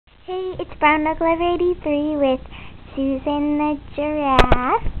It's Brown Knuckle 83 with Susan the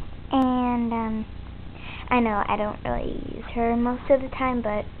Giraffe, and I know I don't really use her most of the time,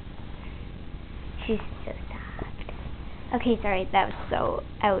 but she's so soft. Okay, sorry, that was so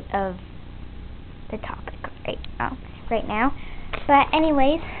out of the topic right now. But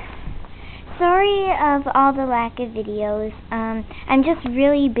anyways, sorry of all the lack of videos. I'm just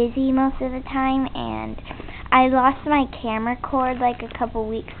really busy most of the time, and I lost my camera cord like a couple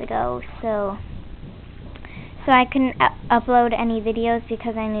weeks ago, so I couldn't upload any videos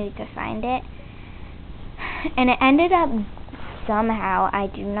because I needed to find it. And it ended up somehow, I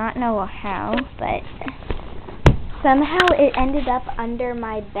do not know how, but somehow it ended up under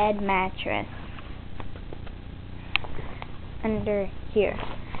my bed mattress. Under here.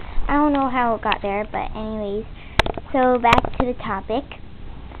 I don't know how it got there, but anyways. So back to the topic.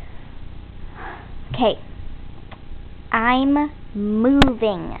 Okay. I'm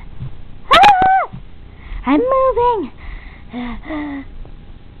moving. Ah! I'm moving.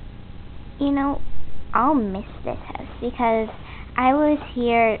 You know, I'll miss this house because I was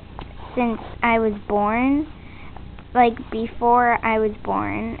here since I was born. Like before I was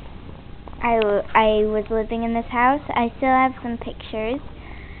born, I was living in this house. I still have some pictures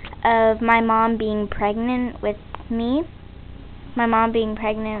of my mom being pregnant with me.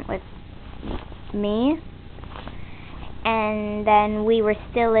 And then we were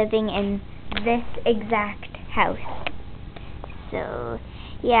still living in this exact house. So,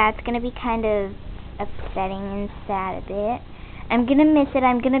 yeah, it's going to be kind of upsetting and sad a bit. I'm going to miss it.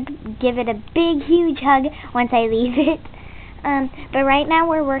 I'm going to give it a big, huge hug once I leave it. But right now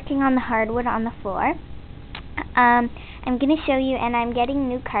we're working on the hardwood on the floor. I'm going to show you, and I'm getting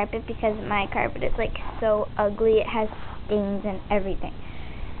new carpet because my carpet is like so ugly. It has stains and everything.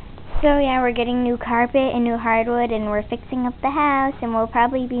 So yeah, we're getting new carpet and new hardwood, and we're fixing up the house, and we'll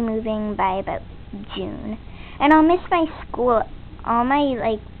probably be moving by about June. And I'll miss my school. All my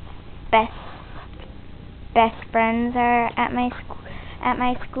like best friends are at my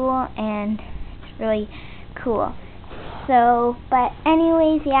school, and it's really cool. So, but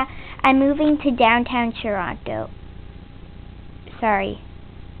anyways, yeah, I'm moving to downtown Toronto. Sorry.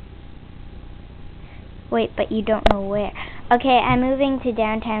 Wait, but you don't know where. Okay, I'm moving to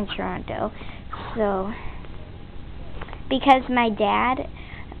downtown Toronto. So, because my dad,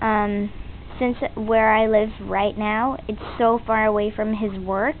 since where I live right now, it's so far away from his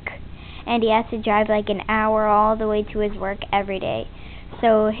work, and he has to drive like an hour all the way to his work every day.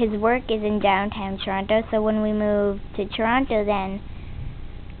 So his work is in downtown Toronto, so when we move to Toronto, then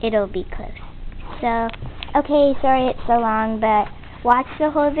it'll be close. So, okay, sorry it's so long, but watch the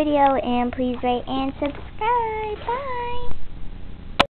whole video, and please rate and subscribe. Bye!